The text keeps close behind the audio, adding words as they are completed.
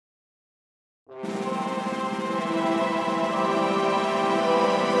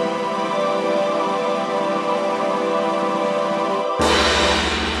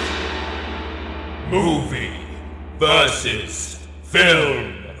Movie versus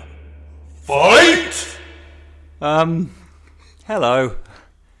film. Fight! Hello.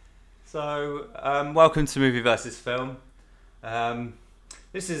 So, welcome to Movie versus Film.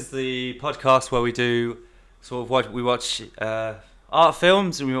 This is the podcast where we do sort of what we watch art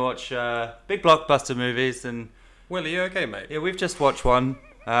films and we watch big blockbuster movies. And Will, are you okay, mate? yeah, we've just watched one.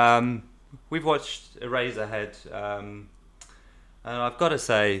 We've watched Eraserhead, and I've got to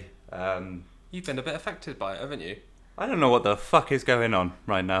say, You've been a bit affected by it, haven't you? I don't know what the fuck is going on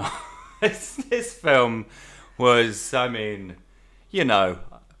right now. This film was, I mean, you know,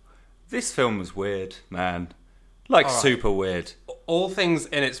 this film was weird, man. Like, All right. super weird. All things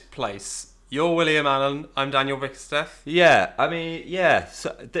in its place. You're William Allen. I'm Daniel Bickersteth. Yeah, I mean, yeah.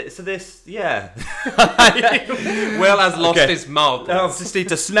 So this, yeah. Will has lost Okay. his marbles. I just need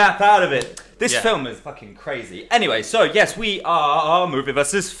to snap out of it. This Yeah. film is fucking crazy. Anyway, so yes, we are Movie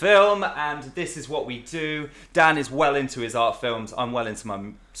versus Film, and this is what we do. Dan is well into his art films. I'm well into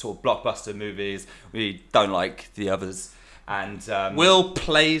my sort of blockbuster movies. We don't like the others. And Will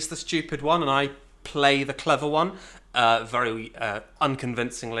plays the stupid one, and I play the clever one. Very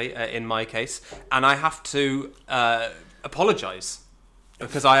unconvincingly, in my case. And I have to apologise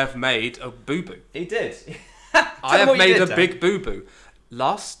because I have made a boo-boo. he did. I have what you made did, a Dan. big boo-boo.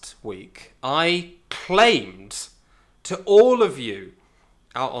 Last week, I claimed to all of you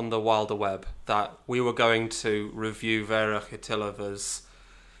out on the wilder web that we were going to review Vera Chytilova's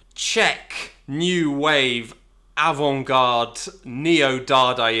Czech new wave avant-garde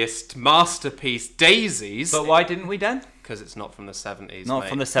neo-Dadaist masterpiece Daisies. But why didn't we, Dan? Because it's not from the 70s, Not mate.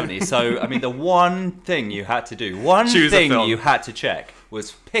 from the 70s. So, I mean, the one thing you had to do, one Choose a thing film. you had to check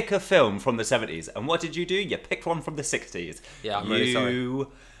was pick a film from the 70s. And what did you do? You picked one from the 60s. Yeah, I'm really sorry.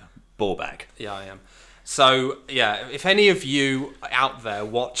 You ball bag. Yeah, I am. So, yeah, if any of you out there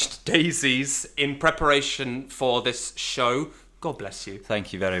watched Daisies in preparation for this show, God bless you.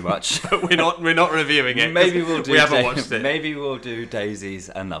 Thank you very much. But we're not reviewing it. 'cause Maybe we'll do. We haven't watched it. Maybe we'll do Daisies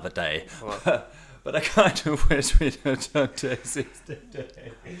another day. Well. But I kind of wish we'd have done Daisies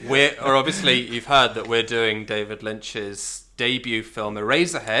today. Or obviously, you've heard that we're doing David Lynch's debut film,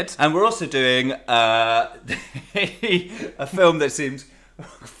 Eraserhead. And we're also doing a film that seems,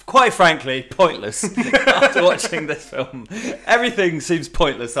 quite frankly, pointless after watching this film. Everything seems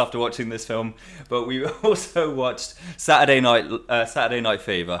pointless after watching this film. But we also watched Saturday Night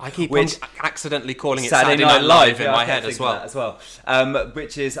Fever. I keep which, accidentally calling it Saturday Night Live in my head as well.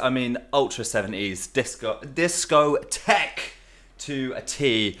 Which is, I mean, ultra 70s disco tech to a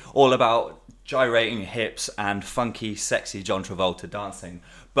T, all about gyrating hips and funky, sexy John Travolta dancing.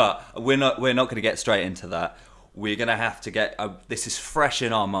 But we're not going to get straight into that. We're going to have to get... this is fresh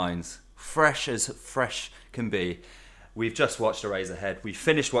in our minds. Fresh as fresh can be. We've just watched Eraserhead. We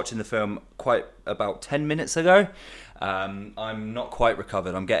finished watching the film quite about 10 minutes ago. I'm not quite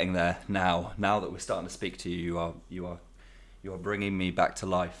recovered. I'm getting there now. Now that we're starting to speak to you, you are bringing me back to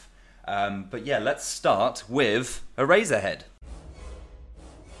life. But yeah, let's start with Eraserhead.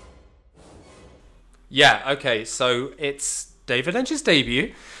 Yeah, okay, so it's David Lynch's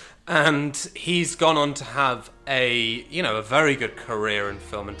debut, and he's gone on to have a very good career in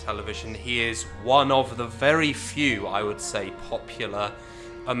film and television. He is one of the very few, I would say, popular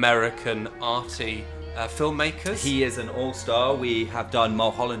American arty filmmakers. He is an all-star. We have done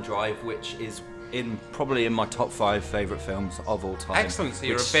Mulholland Drive, which is probably in my top 5 favourite films of all time. Excellent, so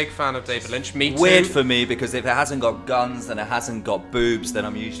you're a big fan of David Lynch. Me too. Weird for me, because if it hasn't got guns and it hasn't got boobs, then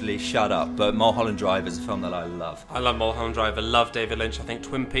I'm usually shut up. But Mulholland Drive is a film that I love. I love Mulholland Drive. I love David Lynch. I think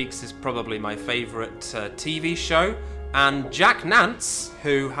Twin Peaks is probably my favourite TV show. And Jack Nance,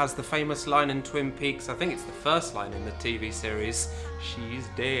 who has the famous line in Twin Peaks, I think it's the first line in the TV series, "She's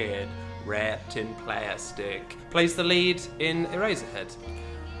dead, wrapped in plastic," plays the lead in Eraserhead,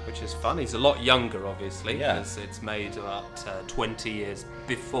 which is fun. He's a lot younger, obviously, Yeah. because it's made about 20 years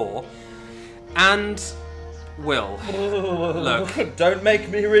before. And Will, look, Don't make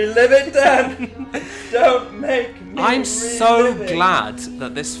me relive it, Dan. Don't make me. I'm so relive it. glad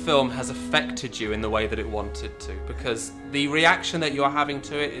that this film has affected you in the way that it wanted to, because the reaction that you're having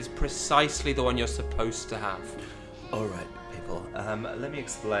to it is precisely the one you're supposed to have. All right, people. Let me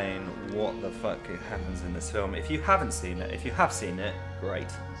explain what the fuck happens in this film. If you haven't seen it, if you have seen it,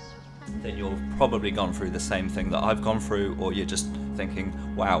 great. Then you've probably gone through the same thing that I've gone through, or you're just thinking,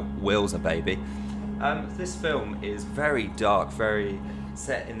 "Wow, Will's a baby." This film is very dark, very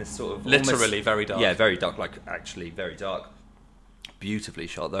set in this sort of Literally very dark. Yeah, very dark. Like actually very dark. Beautifully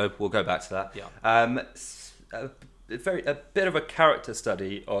shot, though. We'll go back to that. Yeah. a bit of a character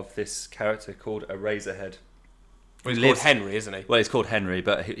study of this character called Eraserhead. Well, he's called Henry, isn't he? Well, he's called Henry,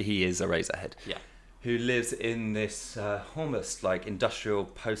 but he is Eraserhead. Yeah. Who lives in this almost like industrial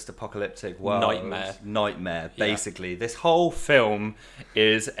post-apocalyptic world. Nightmare, basically. Yeah. This whole film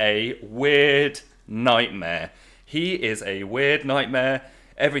is a weird nightmare. He is a weird nightmare.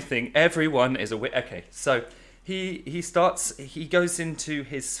 Everyone is a weird... Okay, so he goes into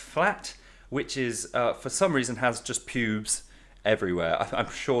his flat, which is, for some reason, has just pubes everywhere. I'm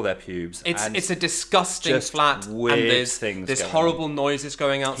sure they're pubes. It's a disgusting flat, weird and there's horrible noises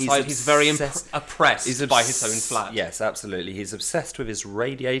going outside. He's very oppressed by his own flat. Yes, absolutely. He's obsessed with his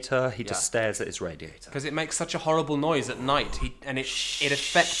radiator. He just stares at his radiator because it makes such a horrible noise at night. It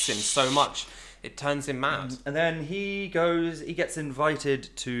affects him so much. It turns him mad. And then he gets invited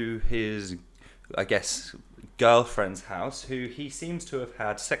to his, I guess, girlfriend's house, who he seems to have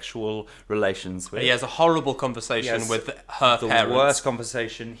had sexual relations with. He has a horrible conversation with her parents. The worst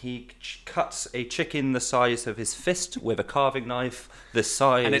conversation. He cuts a chicken the size of his fist with a carving knife, the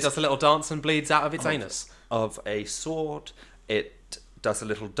size... And it does a little dance and bleeds out of its anus. Of a sword. It does a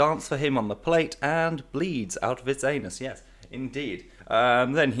little dance for him on the plate and bleeds out of its anus, yes, indeed.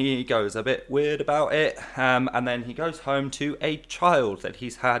 Then he goes a bit weird about it, and then he goes home to a child that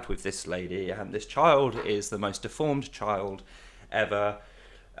he's had with this lady, and this child is the most deformed child ever,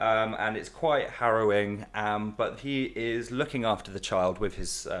 and it's quite harrowing, but he is looking after the child with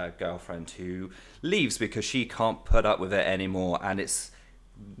his girlfriend, who leaves because she can't put up with it anymore, and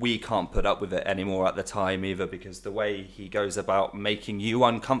we can't put up with it anymore at the time either, because the way he goes about making you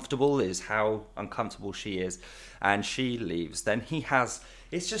uncomfortable is how uncomfortable she is, and she leaves. Then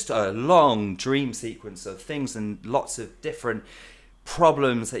it's just a long dream sequence of things and lots of different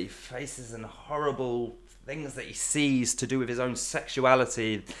problems that he faces and horrible things that he sees to do with his own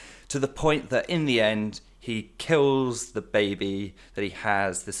sexuality, to the point that in the end he kills the baby that he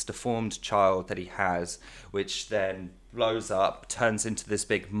has, this deformed child that he has, which then blows up, turns into this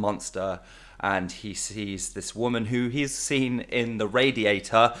big monster, and he sees this woman who he's seen in the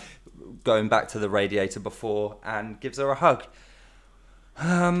radiator, going back to the radiator before, and gives her a hug.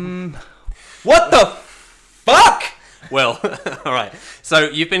 What the fuck? Well, all right. So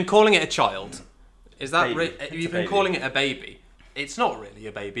you've been calling it a child. Is that you've been calling it a baby? It's not really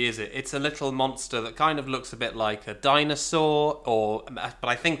a baby, is it? It's a little monster that kind of looks a bit like a dinosaur, but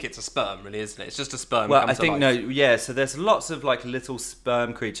I think it's a sperm, really, isn't it? It's just a sperm. Well, I think so there's lots of like little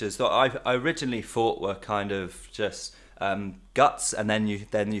sperm creatures that I originally thought were kind of just guts, and then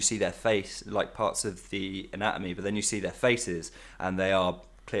you see their face, like parts of the anatomy, but then you see their faces, and they are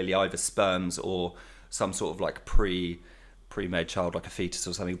clearly either sperms or some sort of like pre-made child, like a fetus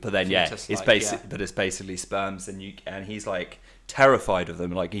or something. But then it's basically sperms, and he's like terrified of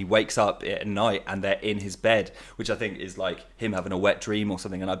them. Like he wakes up at night and they're in his bed, which I think is like him having a wet dream or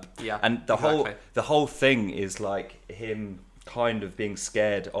something. And the whole thing is like him kind of being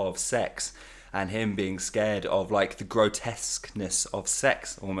scared of sex, and him being scared of like the grotesqueness of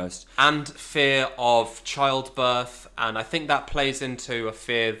sex almost, and fear of childbirth. And I think that plays into a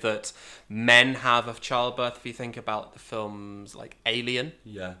fear that men have of childbirth. If you think about the films like Alien,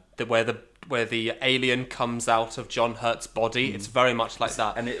 where the alien comes out of John Hurt's body, it's very much like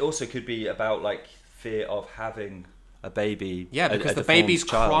that. And it also could be about like fear of having a baby. Yeah, because the baby's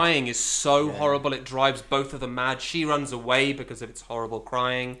crying is so horrible, it drives both of them mad. She runs away because of its horrible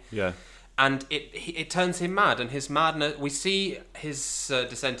crying. Yeah. And it turns him mad, and his madness. We see his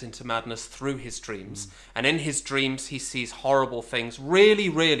descent into madness through his dreams, and in his dreams he sees horrible things, really,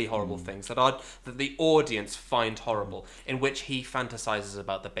 really horrible things that the audience find horrible. In which he fantasizes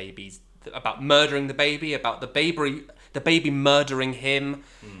about the babies, about murdering the baby, about the baby murdering him,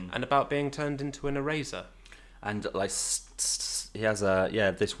 and about being turned into an eraser. And like he has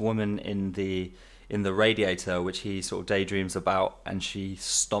this woman in the radiator, which he sort of daydreams about, and she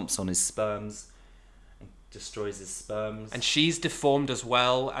stomps on his sperms and destroys his sperms. And she's deformed as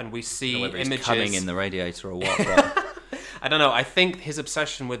well, and we see images coming in the radiator or what. But I don't know. I think his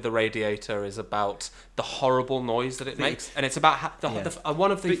obsession with the radiator is about the horrible noise that it makes, and it's about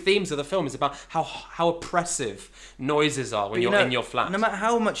one of the themes of the film is about how oppressive noises are when you're in your flat. No matter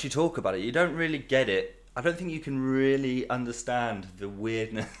how much you talk about it, you don't really get it. I don't think you can really understand the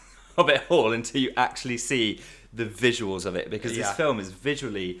weirdness of it all until you actually see the visuals of it, because this film is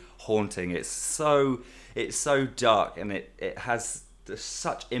visually haunting. It's so dark, and it has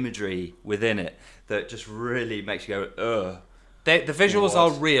such imagery within it that just really makes you go, ugh. The visuals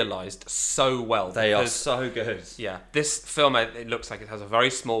are realised so well. They are so good. Yeah, this film, it looks like it has a very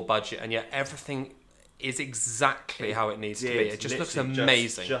small budget, and yet everything is exactly how it needs to be. It just looks Literally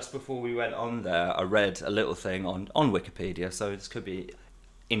amazing. Just before we went on there, I read a little thing on Wikipedia, so this could be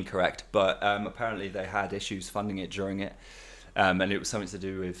incorrect, but apparently they had issues funding it during it, and it was something to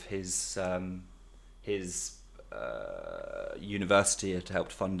do with his university had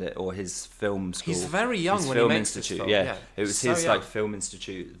helped fund it, or his film school. He's very young his when film he makes institute. this film. Yeah, it was so his young. like film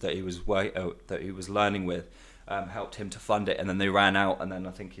institute that he was learning with. Helped him to fund it, and then they ran out, and then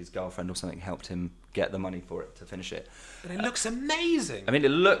I think his girlfriend or something helped him get the money for it to finish it. But it looks amazing. I mean, it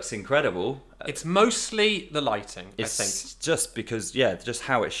looks incredible. It's mostly the lighting, I think. It's just because, just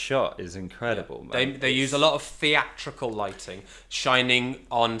how it's shot is incredible. Man. They use a lot of theatrical lighting, shining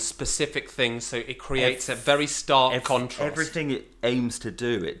on specific things, so it creates a very stark contrast. Everything it aims to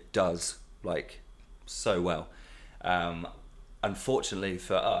do, it does like so well. Unfortunately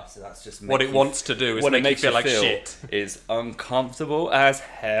for us, that's just what it wants to do is make you feel like shit. Is uncomfortable as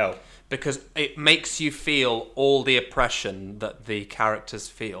hell. Because it makes you feel all the oppression that the characters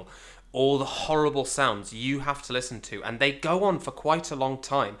feel, all the horrible sounds you have to listen to, and they go on for quite a long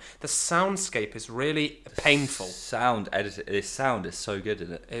time. The soundscape is really painful. The sound is so good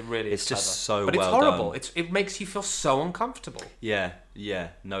in it. It really is. It's just clever. so but well it's horrible. done. It makes you feel so uncomfortable. Yeah,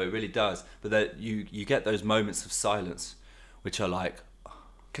 no, it really does. But that you get those moments of silence, which are like,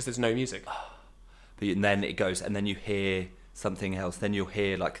 because there's no music. And then it goes, and then you hear something else. Then you'll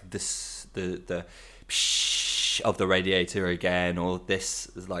hear like this, the psh of the radiator again, or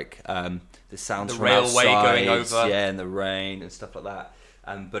this like the sounds the from railway outside, going over, and the rain and stuff like that.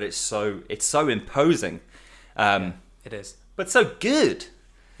 But it's so imposing. It is, but so good.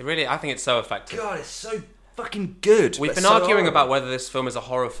 It really, I think it's so effective. God, it's so fucking good. We've been arguing about whether this film is a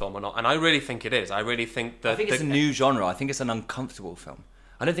horror film or not, and I really think it is. I really think that... I think it's a new genre. I think it's an uncomfortable film.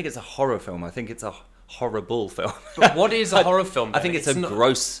 I don't think it's a horror film. I think it's a horrible film. But what is a horror film then? I think it's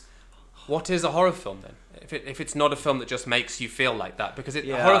gross... What is a horror film then? If it's not a film that just makes you feel like that? Because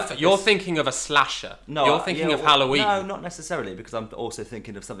Yeah, you're thinking of a slasher. No, you're thinking of Halloween. No, not necessarily, because I'm also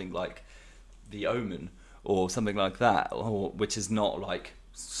thinking of something like The Omen or something like that, which is not like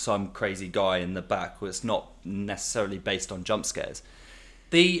some crazy guy in the back. It's not necessarily based on jump scares.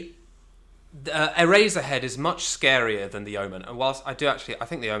 The Eraserhead is much scarier than The Omen, and whilst I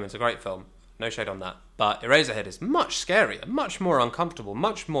think The Omen's a great film, no shade on that, but Eraserhead is much scarier, much more uncomfortable,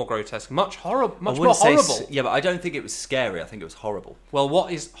 much more grotesque, much more horrible. Yeah, but I don't think it was scary. I think it was horrible. Well,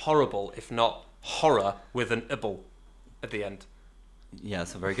 what is horrible if not horror with an ibble at the end? Yeah,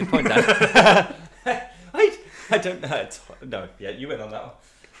 that's a very good point, Dan. I don't know. No, yeah, you went on that one.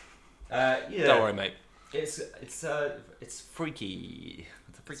 Yeah. Don't worry, mate. It's freaky.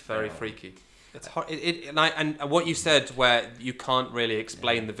 It's very freaky. It's and what you said, where you can't really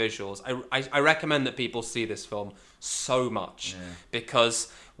explain the visuals. I recommend that people see this film so much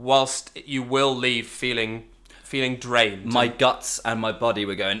because whilst you will leave feeling drained, my guts and my body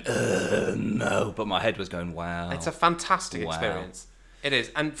were going no, but my head was going wow. It's a fantastic experience. It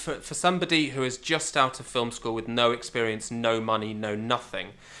is, and for somebody who is just out of film school with no experience, no money, no nothing,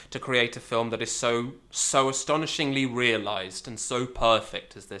 to create a film that is so astonishingly realised and so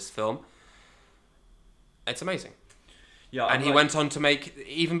perfect as this film, it's amazing. Yeah, and he went on to make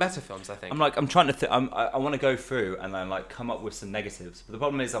even better films, I think. I'm trying to think. I want to go through and then like come up with some negatives. But the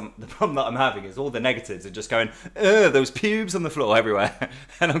problem that I'm having is all the negatives are just going, there was pubes on the floor everywhere,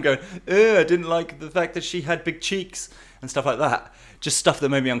 and I'm going, I didn't like the fact that she had big cheeks and stuff like that. Just stuff that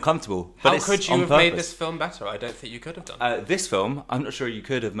made me uncomfortable. How could you have made this film better? I don't think you could have done. This film, I'm not sure you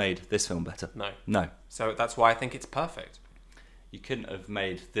could have made this film better. No. So that's why I think it's perfect. You couldn't have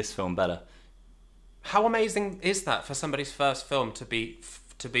made this film better. How amazing is that for somebody's first film to be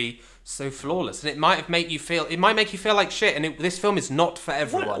so flawless? And it might make you feel like shit. And this film is not for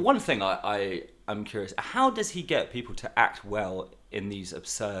everyone. One thing I'm curious: how does he get people to act well in these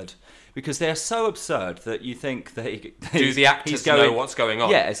absurd? Because they are so absurd that you think that do the actors know what's going on?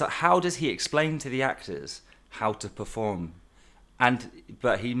 Yeah, it's like, how does he explain to the actors how to perform?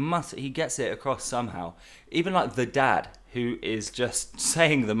 But he gets it across somehow. Even like the dad, who is just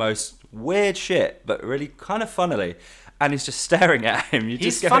saying the most weird shit, but really kind of funnily, and he's just staring at him.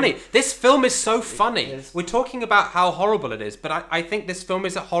 He's funny. This film is so funny. We're talking about how horrible it is, but I think this film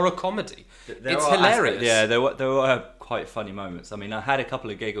is a horror comedy. It's hilarious. Yeah, there were quite funny moments. I mean, I had a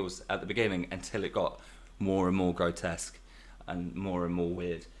couple of giggles at the beginning until it got more and more grotesque and more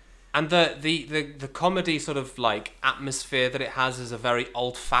weird. And the comedy sort of like atmosphere that it has is a very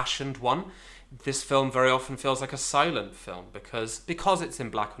old-fashioned one. This film very often feels like a silent film because it's in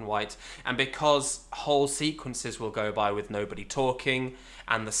black and white, and because whole sequences will go by with nobody talking,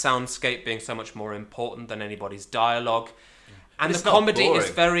 and the soundscape being so much more important than anybody's dialogue. And It's the not comedy is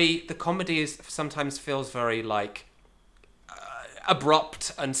boring. very. The comedy is sometimes feels very like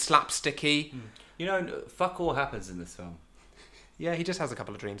abrupt and slapsticky. You know, fuck all happens in this film. Yeah, he just has a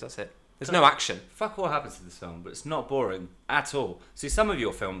couple of dreams. That's it. There's no action. Fuck all happens in this film, but it's not boring at all. See, some of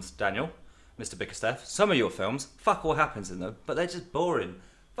your films, Daniel, Mr. Bickerstaff, some of your films, fuck all happens in them, but they're just boring.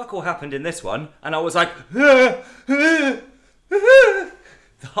 Fuck all happened in this one, and I was like, the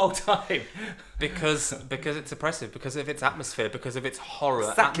whole time. Because it's oppressive, because of its atmosphere, because of its horror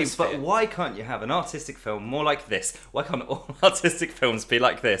Exactly, atmosphere. but why can't you have an artistic film more like this? Why can't all artistic films be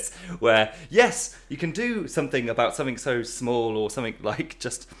like this? Where, yes, you can do something about something so small or something like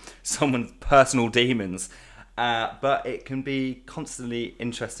just someone's personal demons, but it can be constantly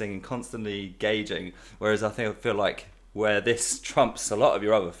interesting and constantly engaging. Whereas I feel like where this trumps a lot of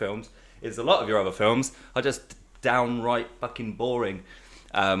your other films is a lot of your other films are just downright fucking boring.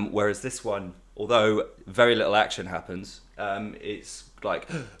 Whereas this one, although very little action happens, it's like,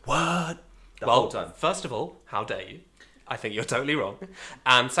 what? The whole time. First of all, how dare you? I think you're totally wrong.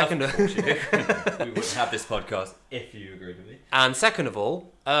 And second, We wouldn't have this podcast if you agreed with me. and second of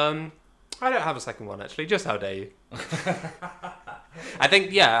all, I don't have a second one actually. Just how dare you? I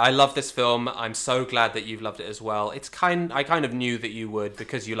think I love this film. I'm so glad that you've loved it as well. I kind of knew that you would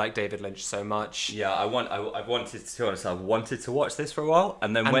because you like David Lynch so much. Yeah, I wanted to be honest. I wanted to watch this for a while,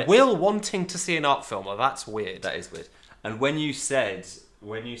 and then And Will wanting to see an art film, well, that's weird. that is weird. And when you said,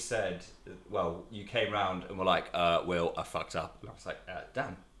 well, you came round and were like, Will, I fucked up. And I was like,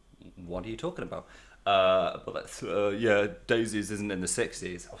 Dan, what are you talking about? But that's, Daisies isn't in the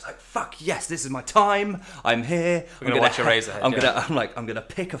 60s. I was like, fuck yes, this is my time. I'm here. We're gonna watch Eraserhead, I'm gonna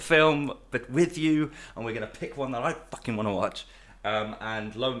pick a film, but with you, and we're gonna pick one that I fucking want to watch.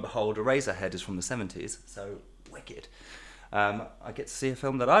 And lo and behold, Eraserhead is from the 70s, so wicked. I get to see a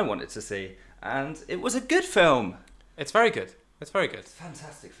film that I wanted to see, and it was a good film. It's very good. It's very good.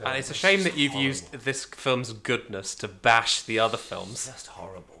 Fantastic film. And it's a shame that you've horrible. used this film's goodness to bash the other films. Just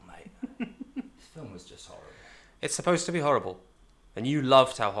horrible, mate. This film was just horrible. It's supposed to be horrible. And you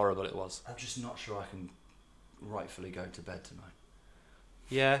loved how horrible it was. I'm just not sure I can rightfully go to bed tonight.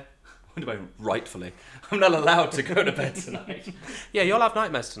 Yeah. What do I mean, rightfully? I'm not allowed to go to bed tonight. Yeah, you'll have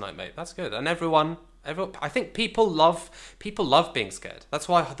nightmares tonight, mate. That's good. And everyone, I think people love being scared. That's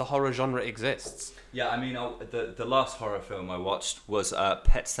why the horror genre exists. Yeah, I mean, the last horror film I watched was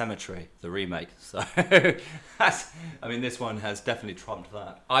Pet Sematary, the remake. So, this one has definitely trumped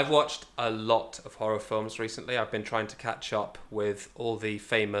that. I've watched a lot of horror films recently. I've been trying to catch up with all the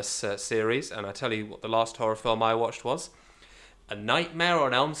famous series, and I tell you what the last horror film I watched was A Nightmare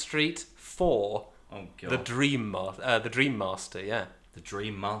on Elm Street 4. Oh god. The Dream Master, yeah. The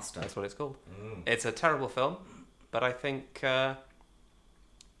Dream Master. That's what it's called. Mm. It's a terrible film, but I think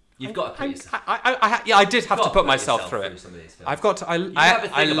You've got to put yourself. I did have to put myself through it. Some of these films. I've got to. You have a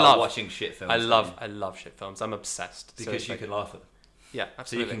thing about watching shit films. I don't you? love shit films. I'm obsessed. Because So you can laugh at them. Yeah, So you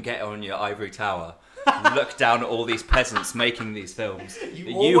absolutely. can get on your ivory tower, look down at all these peasants making these films that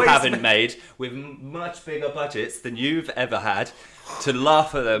you always haven't made with much bigger budgets than you've ever had, to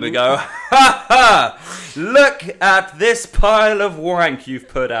laugh at them and go, ha ha! Look at this pile of wank you've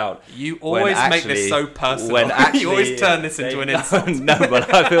put out. You When always make actually- this so personal. When actually, you always turn this into an insult. No,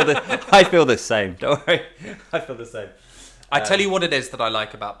 but I feel the same. Don't worry, I feel the same. I tell you what it is that I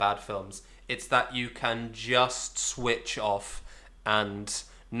like about bad films. It's that you can just switch off and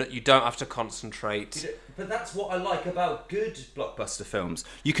you don't have to concentrate. But that's what I like about good blockbuster films.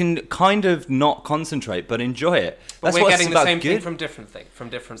 You can kind of not concentrate, but enjoy it. But That's we're what's getting the about same good. thing from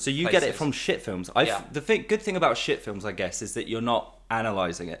different So you places. get it from shit films. Yeah. The good thing about shit films, I guess, is that you're not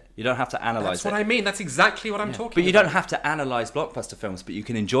analysing it. You don't have to analyse That's it. what I mean. That's exactly what I'm talking But you about. don't have to analyse blockbuster films, but you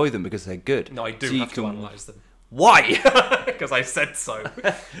can enjoy them because they're good. No, I do So you have to can- analyse them. Why? Because I said so.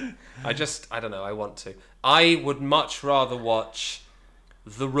 I don't know, I want to. I would much rather watch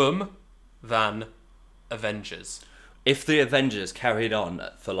The Room than Avengers. If the Avengers carried on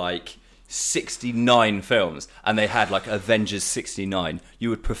for like 69 films and they had like Avengers 69, you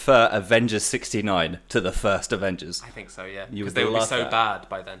would prefer Avengers 69 to the first Avengers. I think so, yeah. You Because would they would be love so that. bad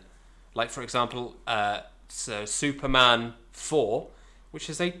by then. Like, for example, so Superman 4, which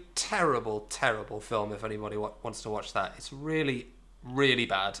is a terrible, terrible film if anybody wants to watch that. It's really, really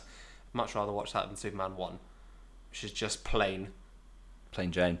bad. Much rather watch that than Superman 1, which is just plain.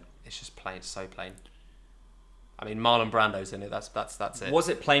 Plain Jane. It's just plain. It's so plain. I mean, Marlon Brando's in it. That's it. Was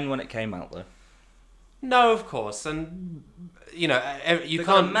it plain when it came out though? No, of course, and you know you They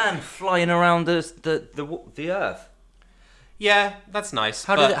got can't. a man flying around the earth. Yeah, that's nice.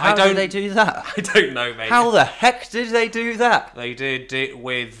 How but did they do that? I don't know, mate. How the heck did they do that? They did it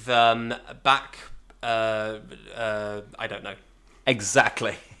with I don't know.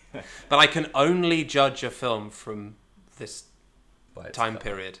 Exactly. But I can only judge a film from this By its time cover.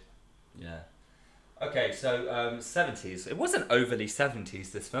 period. Yeah. Okay, so 70s. It wasn't overly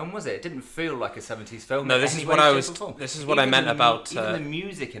 70s, this film, was it? It didn't feel like a 70s film. No, in this any is what way, I shape, was. or form. This is what I Even meant the about. Even the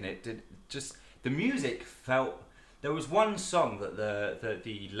music in it did just. The music felt. There was one song that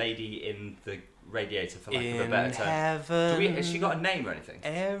the lady in the radiator, for lack of a better term. heaven, Has she got a name or anything?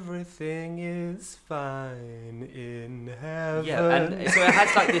 everything is fine in heaven. Yeah, and so it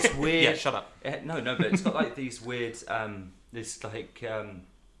has like this weird. Yeah, shut up. No, but it's got like these weird, this like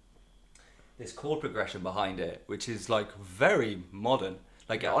this chord progression behind it, which is like very modern.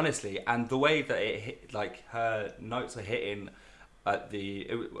 Like honestly, and the way that it hit, like her notes are hitting at I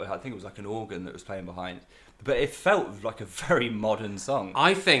think it was like an organ that was playing behind, but it felt like a very modern song.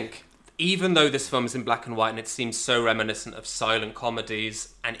 I think, even though this film is in black and white and it seems so reminiscent of silent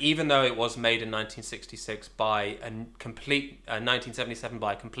comedies, and even though it was made in 1966 by a complete 1977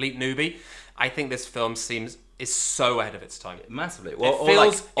 by a complete newbie, I think this film is so ahead of its time. Massively. Well, It feels. or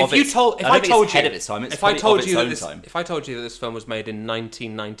like If I I don't think told it's you, ahead of its time, it's if I probably told of you its that own this, time. if I told you that this film was made in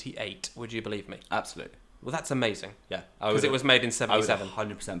 1998, would you believe me? Absolutely. Well, that's amazing. Yeah, Because it was made in I would 77.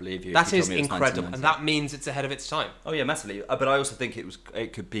 100% believe you. That if you is told me it was incredible, 1990. and that means it's ahead of its time. Oh yeah, massively. But I also think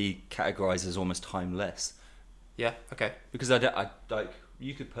it could be categorized as almost timeless, Yeah. Okay. because I like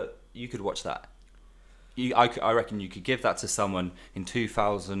you could watch that. I reckon you could give that to someone in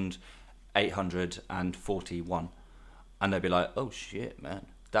 2841, and they'd be like, "Oh shit, man,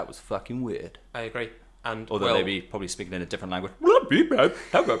 that was fucking weird." I agree. And Although Will, they'd be probably speaking in a different language. I hope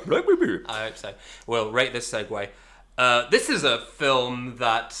so. Will, rate this segue. This is a film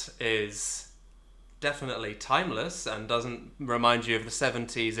that is definitely timeless and doesn't remind you of the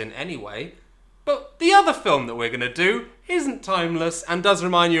 70s in any way. But the other film that we're going to do isn't timeless and does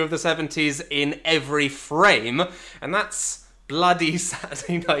remind you of the 70s in every frame. And that's bloody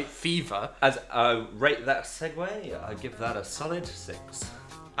Saturday Night Fever. As I rate that segue, I give that a solid 6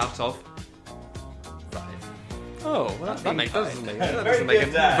 Out of... 5. Oh, well, that doesn't make good,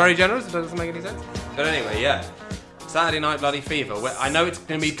 it Dan. very generous. It doesn't make any sense. But anyway, yeah. Saturday Night Bloody Fever. I know it's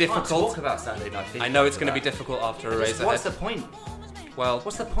going to be Can't difficult. talk about Saturday Night Fever. I know it's going to be difficult after Eraserhead. What's the point? Well,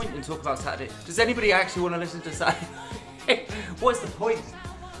 What's the point in talking about Saturday? Does anybody actually want to listen to Saturday? What's the point?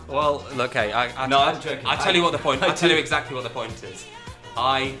 okay. No, I'm joking. I tell you what the point. I I tell do. you exactly what the point is.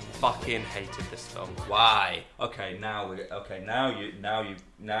 I fucking hated this film. Why? Okay, now you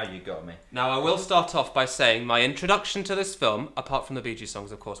got me. Now I will start off by saying my introduction to this film, apart from the Bee Gees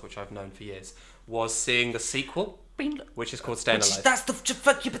songs, of course, which I've known for years, was seeing the sequel, which is called Staying Alive.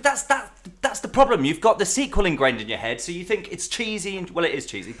 That's the problem. You've got the sequel ingrained in your head, so you think it's cheesy. Well, it is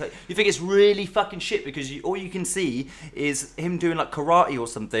cheesy, but you think it's really fucking shit because all you can see is him doing like karate or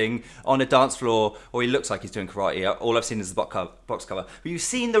something on a dance floor, or he looks like he's doing karate. All I've seen is the box cover. But you've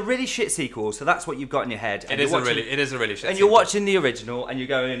seen the really shit sequel, so that's what you've got in your head. It is a really shit. And sequel. you're watching the original, and you're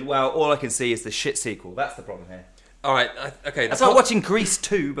going, well, all I can see is the shit sequel. That's the problem here. All right. Okay. That's like watching Grease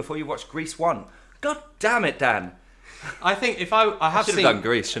 2 before you watch Grease 1. God damn it, Dan. I think if I have Should seen have done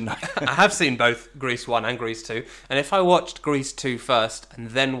Grease, shouldn't I? I have seen both Grease 1 and Grease 2, and if I watched Grease 2 first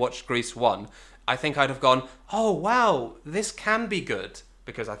and then watched Grease 1, I think I'd have gone, oh wow, this can be good,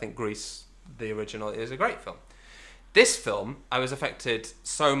 because I think Grease, the original, is a great film. This film, I was affected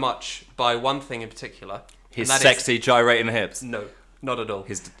so much by one thing in particular. His and that sexy gyrating hips. no, not at all.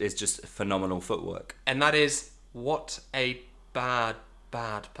 Is just phenomenal footwork. And that is what a bad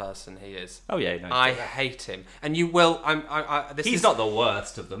person he is. Oh yeah, no. I hate him. And you will. He's not the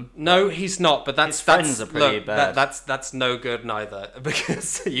worst of them. No, he's not. But His friends are pretty bad. That's no good neither.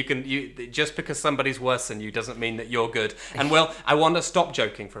 Because just because somebody's worse than you doesn't mean that you're good. And well, I want to stop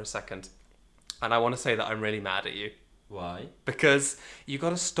joking for a second, and I want to say that I'm really mad at you. Why? Because you got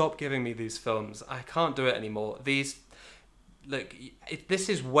to stop giving me these films. I can't do it anymore. This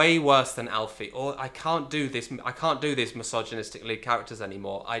is way worse than Alfie. Or I can't do this. I can't do these misogynistic lead characters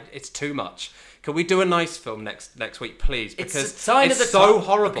anymore. It's too much. Can we do a nice film next week, please? Because it's a sign it's of the so time.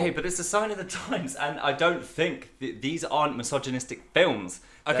 horrible. Okay, but it's a sign of the times, and I don't think these aren't misogynistic films.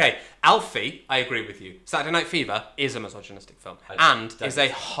 Okay, Alfie, I agree with you. Saturday Night Fever is a misogynistic film and is a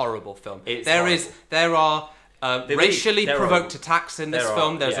horrible film. There are racially provoked attacks in this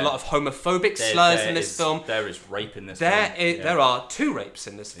film. There's a lot of homophobic slurs in this film. There is rape in this film. There are 2 rapes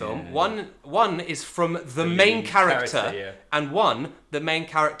in this film. Yeah. One is from the main lead character, yeah. and one the main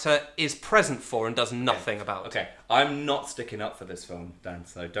character is present for and does nothing about. Okay, I'm not sticking up for this film, Dan.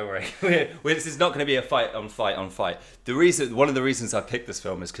 So don't worry. This is not going to be a fight on fight. One of the reasons I picked this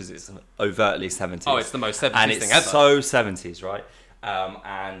film is because it's overtly 70s. Oh, it's the most 70s and thing it's ever. so 70s, right?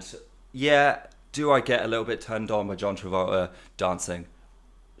 And yeah. do I get a little bit turned on by John Travolta dancing?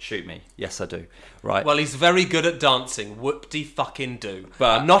 Shoot me. Yes, I do. Right. Well, he's very good at dancing. Whoop-de-fucking-do.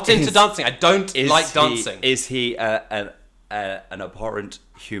 But I'm not into dancing. I don't like dancing. Is he an abhorrent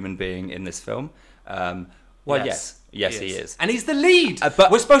human being in this film? Well, yes. Yes, he is. And he's the lead. But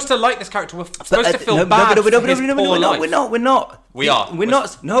we're supposed to like this character. We're supposed to feel bad for his poor life. We're not. We are. We're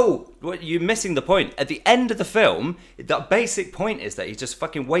not. No, you're missing the point. At the end of the film, the basic point is that he just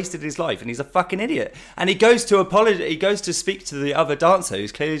fucking wasted his life and he's a fucking idiot. And he goes to apologize. He goes to speak to the other dancer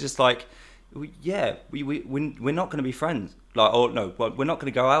who's clearly just like, yeah, we're not going to be friends. Like, or no, we're not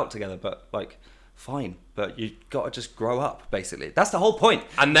going to go out together. But like, fine. But you got to just grow up, basically. That's the whole point.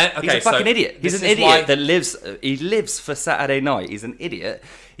 And then, okay, he's a fucking idiot. He's an idiot that lives. He lives for Saturday night. He's an idiot.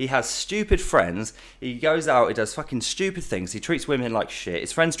 He has stupid friends. He goes out. He does fucking stupid things. He treats women like shit.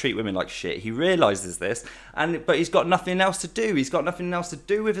 His friends treat women like shit. He realizes this, but he's got nothing else to do. He's got nothing else to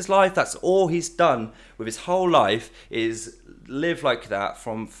do with his life. That's all he's done with his whole life is live like that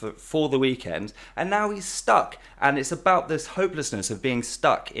for the weekend, and now he's stuck, and it's about this hopelessness of being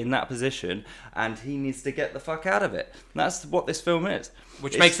stuck in that position, and he needs to get the fuck out of it. That's what this film is.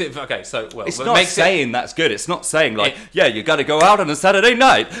 Which makes it okay. So it's not saying that's good. It's not saying like, yeah, you got to go out on a Saturday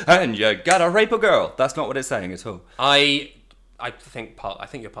night and you got to rape a girl. That's not what it's saying at all. I think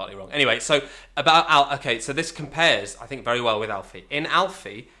you're partly wrong. Anyway, so about Al. Okay, so this compares, I think, very well with Alfie. In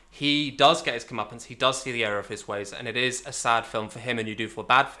Alfie, he does get his comeuppance. He does see the error of his ways, and it is a sad film for him, and you do feel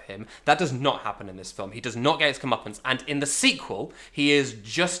bad for him. That does not happen in this film. He does not get his comeuppance, and in the sequel, he is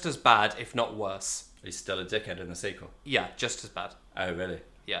just as bad, if not worse. He's still a dickhead in the sequel. Yeah, just as bad. Oh, really?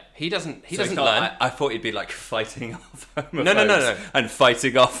 Yeah, he doesn't learn. I thought he'd be like fighting off homophobes No. and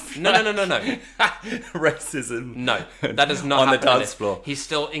fighting off No. racism. No, that does not on happen the dance floor. He's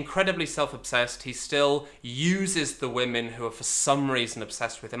still incredibly self-obsessed. He still uses the women who are for some reason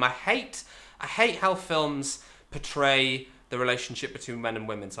obsessed with him. I hate how films portray the relationship between men and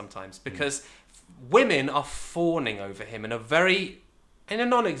women sometimes, because women are fawning over him in a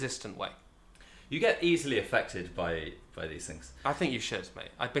non-existent way. You get easily affected by these things. I think you should, mate,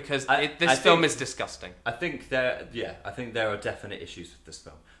 because this film is disgusting. I think there are definite issues with this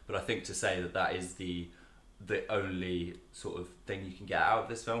film, but I think to say that is the only sort of thing you can get out of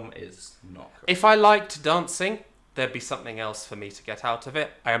this film is not correct. If I liked dancing, there'd be something else for me to get out of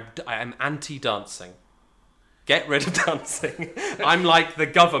it. I am anti-dancing. Get rid of dancing. I'm like the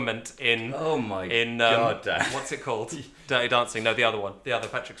government in. Oh my god! What's it called? Dirty Dancing. No, the other one. The other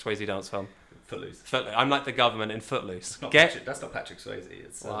Patrick Swayze dance film. Footloose. I'm like the government in Footloose. That's not Patrick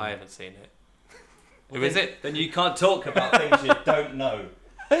Swayze. I haven't seen it. Who is it? Then you can't talk about things you don't know.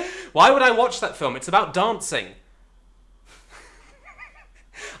 Why would I watch that film? It's about dancing.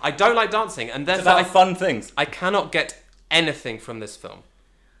 I don't like dancing, and therefore it's about fun things. I cannot get anything from this film.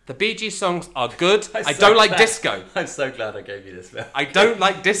 The Bee Gees songs are good. I don't like disco. I'm so glad I gave you this film. I don't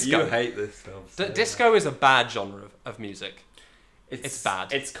like disco. You hate this film. Disco is a bad genre of music. It's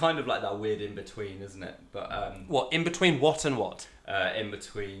bad. It's kind of like that weird in between, isn't it? But what in between what and what? In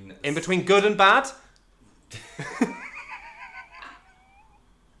between good and bad.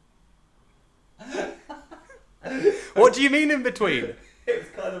 What do you mean in between? It was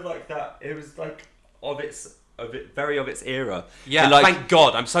kind of like that. It was like of its era. Yeah, like, thank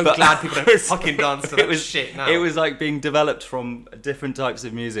God. I'm so glad people don't fucking dance to that shit now. It was like being developed from different types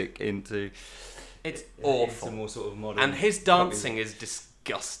of music into. It's awful. Into more sort of modern. And his dancing is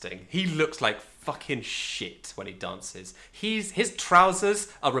disgusting. He looks like fucking shit when he dances. His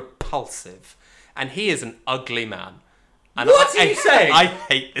trousers are repulsive, and he is an ugly man. And what are you saying? I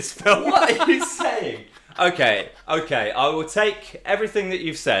hate this film. What are you saying? Okay. I will take everything that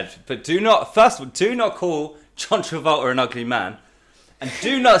you've said, but do not call John Travolta an ugly man, and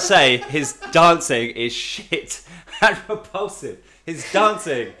do not say his dancing is shit and repulsive. His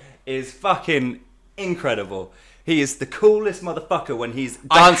dancing is fucking incredible. He is the coolest motherfucker when he's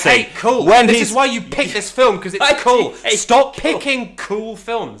dancing. I hate cool. This is why you pick this film, because it's cool. Stop picking cool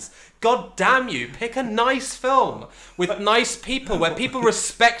films. God damn you, pick a nice film with nice people, where people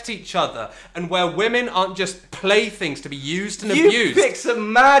respect each other, and where women aren't just playthings to be used and abused. You pick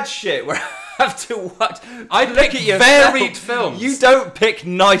some mad shit where I have to watch. I pick varied films. You don't pick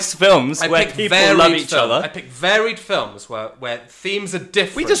nice films where people love each other. I pick varied films where themes are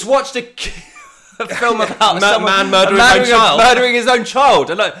different. We just watched a film about man murdering his own child.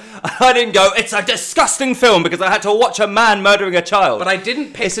 And I didn't go, it's a disgusting film because I had to watch a man murdering a child. But I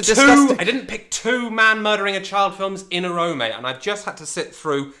didn't pick I didn't pick two man murdering a child films in a row, mate. And I've just had to sit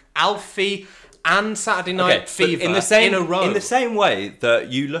through Alfie and Saturday Night Fever in a row. In the same way that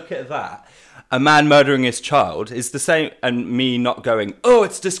you look at that, a man murdering his child is the same, and me not going, oh,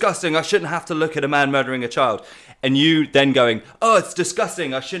 it's disgusting, I shouldn't have to look at a man murdering a child, and you then going, oh, it's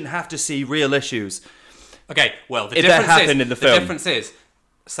disgusting, I shouldn't have to see real issues. Okay, well, the difference is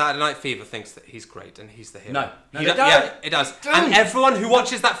Saturday Night Fever thinks that he's great and he's the hero. No, yeah, it does. And everyone who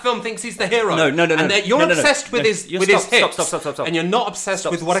watches that film thinks he's the hero. No. And you're obsessed with his hips. Stop. And you're not obsessed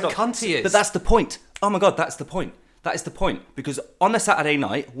with what a cunt he is. But that's the point. Oh my God, that's the point. That is the point. Because on a Saturday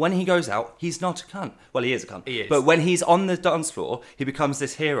night, when he goes out, he's not a cunt. Well, he is a cunt. He is. But when he's on the dance floor, he becomes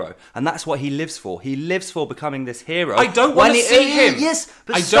this hero. And that's what he lives for. He lives for becoming this hero. I don't want to see him. Yes,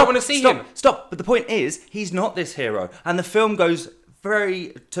 but I don't want to see him. Stop. But the point is, he's not this hero. And the film goes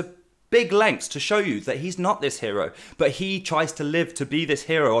to big lengths to show you that he's not this hero, but he tries to live to be this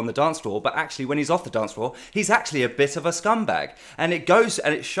hero on the dance floor, but actually when he's off the dance floor, he's actually a bit of a scumbag. And it goes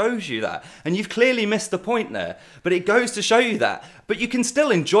and it shows you that. And you've clearly missed the point there, but it goes to show you that. But you can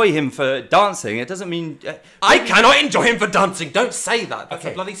still enjoy him for dancing. It doesn't mean... I cannot enjoy him for dancing. Don't say that. That's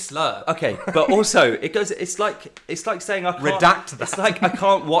a bloody slur. Okay, but also, it's like saying I can't... Redact that. It's like I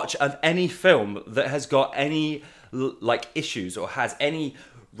can't watch any film that has got any issues or has any...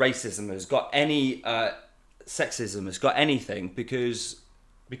 racism, has got any sexism, has got anything because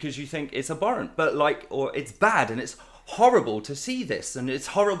you think it's abhorrent, but or it's bad and it's horrible to see this, and it's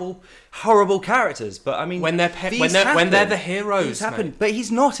horrible characters. But I mean, when they're the heroes, mate. But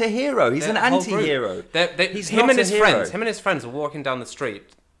he's not a hero. He's an anti-hero. Him and his friends are walking down the street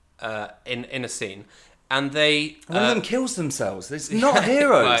in a scene. And one of them kills themselves. It's not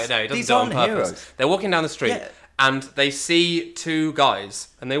heroes. Well, no, he doesn't These do it aren't on purpose. heroes. They're walking down the street, and they see two guys,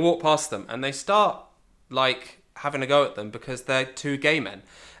 and they walk past them, and they start having a go at them because they're two gay men.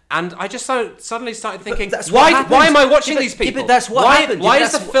 And I just suddenly started thinking, why am I watching these people? But that's what happened. Why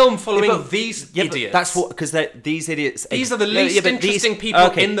is the film following these idiots? That's because these idiots... These are the least interesting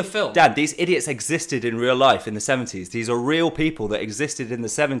people in the film. Dad, these idiots existed in real life in the 70s. These are real people that existed in the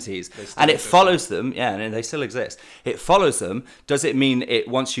 70s. And it follows them. Yeah, and they still exist. It follows them. Does it mean it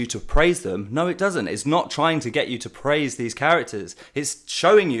wants you to praise them? No, it doesn't. It's not trying to get you to praise these characters. It's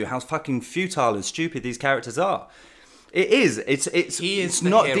showing you how fucking futile and stupid these characters are. It is. It's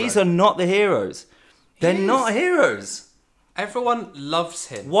not. Hero. These are not the heroes. They're not heroes. Everyone loves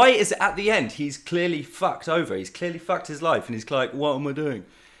him. Why is it at the end he's clearly fucked over? He's clearly fucked his life, and he's like, "What am I doing?"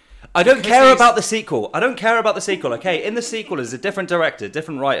 I don't care about the sequel. Okay, in the sequel is a different director,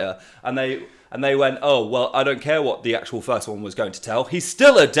 different writer, and they went, "Oh well, I don't care what the actual first one was going to tell. He's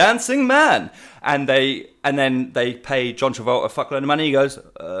still a dancing man." And then they pay John Travolta a fuckload of money. He goes,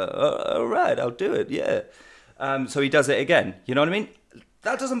 "All right, I'll do it." Yeah. So he does it again. You know what I mean?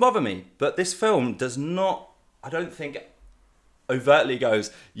 That doesn't bother me. But this film does not, I don't think, overtly goes,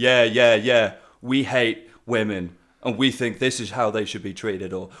 yeah, we hate women and we think this is how they should be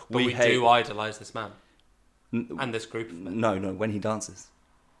treated. Or but we do idolise this man and this group of men. No, when he dances.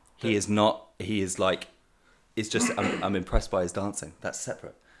 He is not, he is like, it's just, I'm impressed by his dancing. That's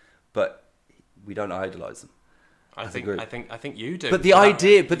separate. But we don't idolise them. I think you do. But the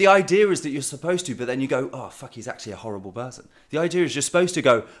idea is that you're supposed to, but then you go, oh fuck, he's actually a horrible person. The idea is you're supposed to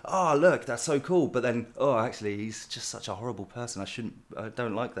go, oh look, that's so cool, but then, oh actually, he's just such a horrible person. I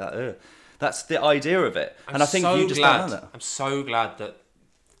don't like that. Ugh. That's the idea of it, and I think you just don't know that. I'm so glad that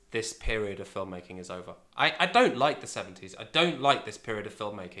this period of filmmaking is over. I don't like the 70s. I don't like this period of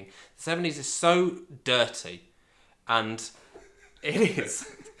filmmaking. The 70s is so dirty, and it is.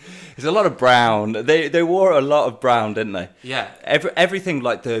 There's a lot of brown. They wore a lot of brown, didn't they? Yeah. Everything,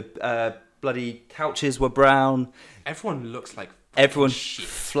 like the bloody couches were brown. Everyone looks like shit.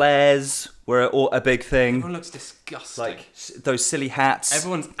 Flares were a big thing. Everyone looks disgusting. Like those silly hats.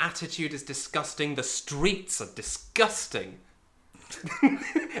 Everyone's attitude is disgusting. The streets are disgusting.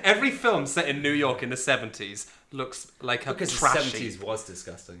 Every film set in New York in the 70s looks like a trashy... the 70s was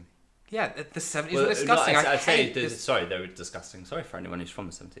disgusting. Yeah, the 70s were disgusting. Sorry, they were disgusting. Sorry for anyone who's from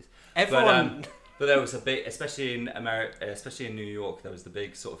the 70s. Everyone... But there was a big, especially in America, especially in New York, there was the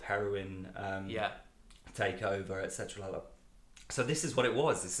big sort of heroin takeover, etc. So this is what it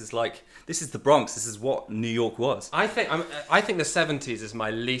was. This is the Bronx. This is what New York was. I think the 70s is my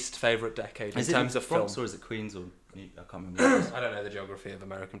least favourite decade in terms of Bronx, film. or is it Queens, or I can't remember. I don't know the geography of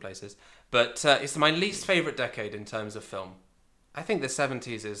American places, but it's my least favourite decade in terms of film. I think the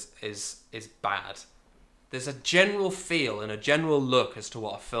 70s is bad. There's a general feel and a general look as to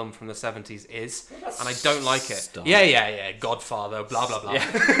what a film from the 70s is, and I don't like it. Stop. Yeah. Godfather, blah, blah, blah.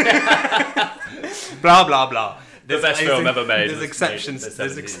 Yeah. Blah, blah, blah. The best film ever made. There's exceptions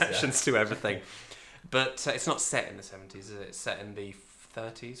to everything. But it's not set in the 70s, is it? It's set in the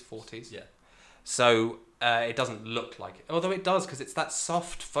 30s, 40s? Yeah. So it doesn't look like it. Although it does, because it's that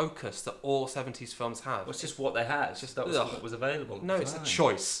soft focus that all 70s films have. Well, it's just what they had. It's just that was what was available. No, it's a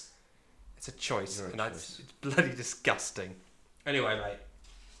choice. It's a choice. You're a And choice. it's bloody disgusting. Anyway, mate,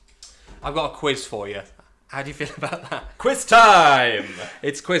 I've got a quiz for you. How do you feel about that? Quiz time!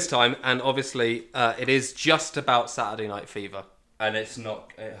 It's quiz time, and obviously it is just about Saturday Night Fever. And it's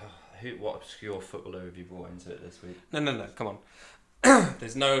not... what obscure footballer have you brought into it this week? No, come on.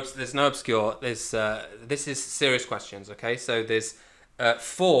 There's no obscure. This is serious questions, okay? So there's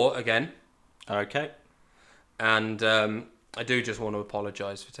 4 again, Okay. and I do just want to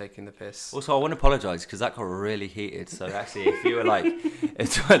apologise for taking the piss. Also, I want to apologise because that got really heated. So actually, if you were like,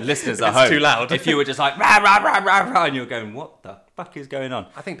 if listeners at home, too loud. if you were just like rah rah rah rah rah, and you're going, what the fuck is going on?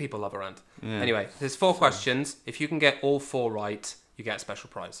 I think people love a rant. Yeah. Anyway, there's 4 questions. If you can get all 4 right, you get a special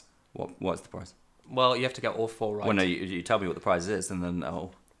prize. What's the prize? Well, you have to get all 4 right. Well, no, you tell me what the prize is, and then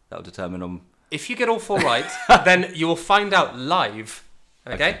that'll determine If you get all 4 right, then you will find out live.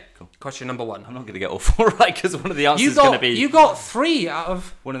 Okay? Cool. Question number 1. I'm not going to get all 4 right because one of the answers is going to be. You got 3 out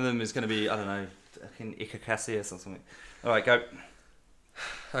of. One of them is going to be, I don't know, fucking Icacasius or something. All right, go.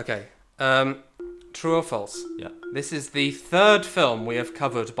 Okay. True or false? Yeah. This is the 3rd film we have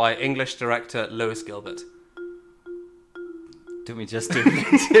covered by English director Lewis Gilbert. Didn't we just do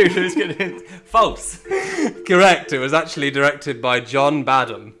who's going to false? Correct. It was actually directed by John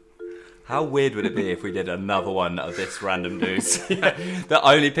Badham. How weird would it be if we did another one of this random dudes that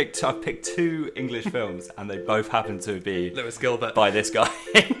I've picked 2 English films and they both happen to be Lewis Gilbert. by this guy,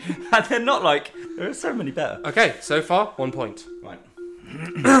 and they're not like there are so many better. Okay, so far 1 point. Right.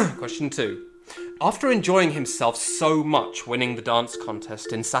 Question 2. After enjoying himself so much winning the dance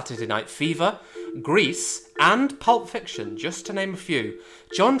contest in Saturday Night Fever, Grease, and Pulp Fiction, just to name a few,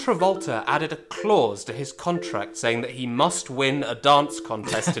 John Travolta added a clause to his contract saying that he must win a dance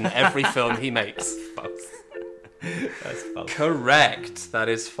contest in every film he makes. False. That's false. Correct. That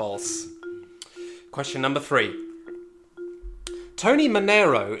is false. Question number 3. Tony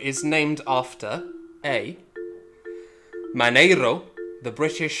Manero is named after A. Maneiro, the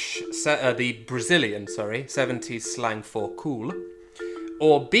Brazilian 70s slang for cool,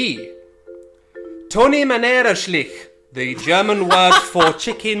 or B. Tony Maneiro-Schlich, the German word for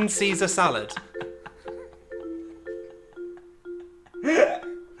chicken Caesar salad.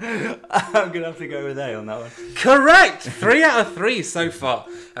 I'm going to have to go with A on that one. Correct! 3 out of 3 so far.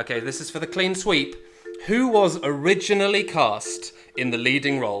 Okay, this is for the clean sweep. Who was originally cast in the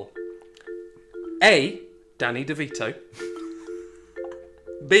leading role? A. Danny DeVito.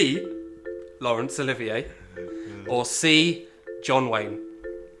 B. Laurence Olivier. Or C. John Wayne.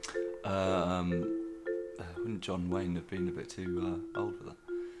 Wouldn't John Wayne have been a bit too old for that?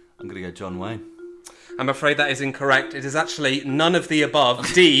 I'm going to go John Wayne. I'm afraid that is incorrect. It is actually none of the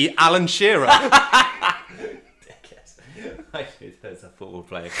above. D. Alan Shearer. There's a football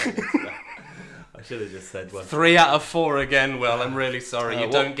player. I should have just said one. 3 out of 4 again, Will. I'm really sorry. You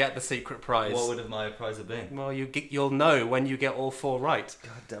what- don't get the secret prize. What would have my prize have been? Well, you'll know when you get all 4 right.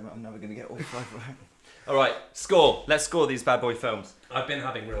 God damn it, I'm never going to get all 5 right. All right, score. Let's score these bad boy films. I've been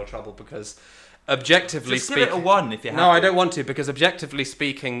having real trouble because objectively Just give it a speaking... 1 if you have No, to. I don't want to, because objectively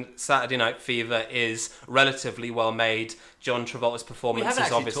speaking, Saturday Night Fever is relatively well made. John Travolta's We performance haven't is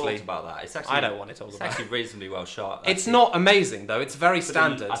actually obviously... talked about that. It's actually, I don't want to talk it's about actually reasonably well shot. It's actually. not amazing, though. It's very But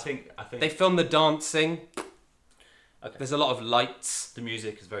standard. I think They film the dancing. Okay. There's a lot of lights. the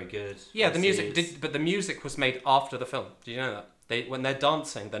music is very good. Yeah, the Obviously, music... But the music was made after the film. Did you know that? When they're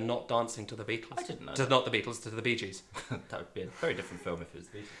dancing, they're not dancing to the Beatles. I didn't know To that. not the Beatles, to the Bee Gees. That would be a very different film if it was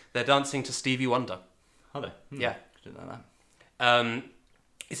the Beatles. They're dancing to Stevie Wonder. Are they? Yeah. Didn't know that.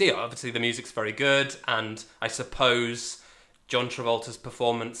 You see, obviously the music's very good, and I suppose John Travolta's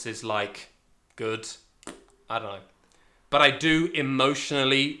performance is like good. I don't know, but I do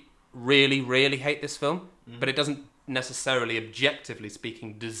emotionally really, really hate this film. But it doesn't necessarily, objectively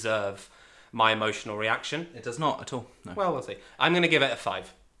speaking, deserve my emotional reaction. It does not at all. No. Well, we'll see. I'm going to give it a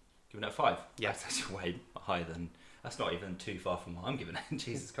 5. Giving it a 5? Yeah. That's actually way higher than... That's not even too far from what I'm giving it.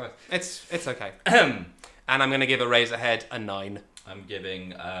 Jesus Christ. It's okay. And I'm going to give Eraserhead a 9. I'm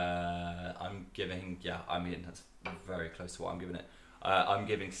giving, yeah, I mean, that's very close to what I'm giving it. I'm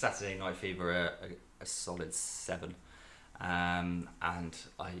giving Saturday Night Fever a solid 7. And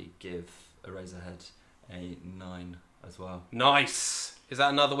I give Eraserhead a 9 as well. Nice. Is that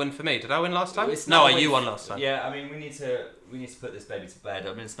another win for me? Did I win last time? It's No, not you with- won last time. Yeah, I mean, we need to put this baby to bed.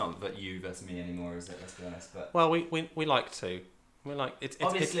 I mean, it's not that you versus me anymore, is it? Let's be honest. But Well, we like to. We like it's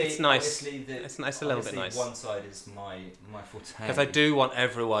obviously, it's nice. Obviously It's nice, a little bit nice. One side is my forte. Because I do want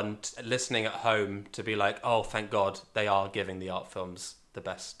everyone listening at home to be like, oh, thank God they are giving the art films the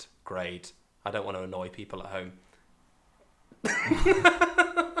best grade I don't want to annoy people at home.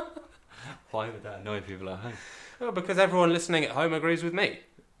 Why would that annoy people at home? Well, because everyone listening at home agrees with me.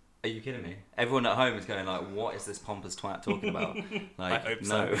 Are you kidding me? Everyone at home is going like, what is this pompous twat talking about? Like, I hope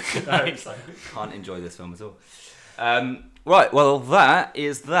no. so. I hope so. Can't enjoy this film at all. Right, well, that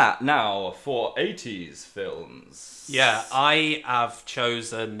is that. Now, for 80s films. Yeah, I have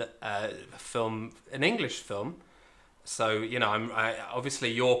chosen an English film. So, you know,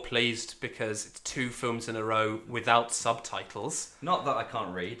 obviously you're pleased because it's 2 films in a row without subtitles. Not that I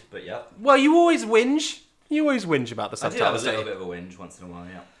can't read, but yeah. Well, you always whinge. You always whinge about the I do have a subtitles. little bit of a whinge once in a while,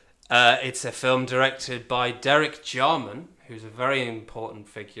 yeah. It's a film directed by Derek Jarman, who's a very important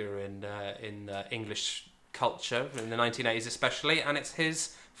figure in English culture in the 1980s especially, and it's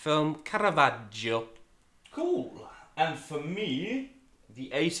his film Caravaggio. Cool. And for me, the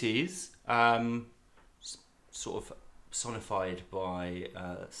 80s, sort of personified by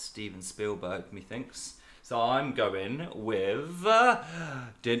Steven Spielberg, methinks. So I'm going with Raiders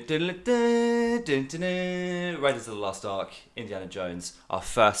of the Lost Ark, Indiana Jones, our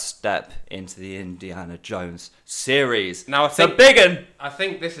first step into the Indiana Jones series. Now, it's a big un. I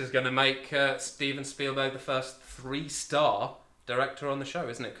think this is going to make Steven Spielberg the first 3-star director on the show,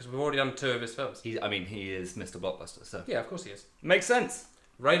 isn't it? Because we've already done 2 of his films. He is Mr. Blockbuster, so Yeah, of course he is. makes sense.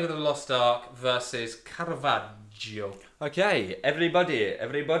 Raiders of the Lost Ark versus Caravaggio. Okay,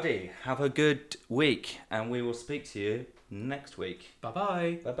 everybody, have a good week, and we will speak to you next week.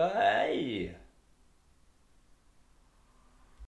 Bye-bye. Bye-bye.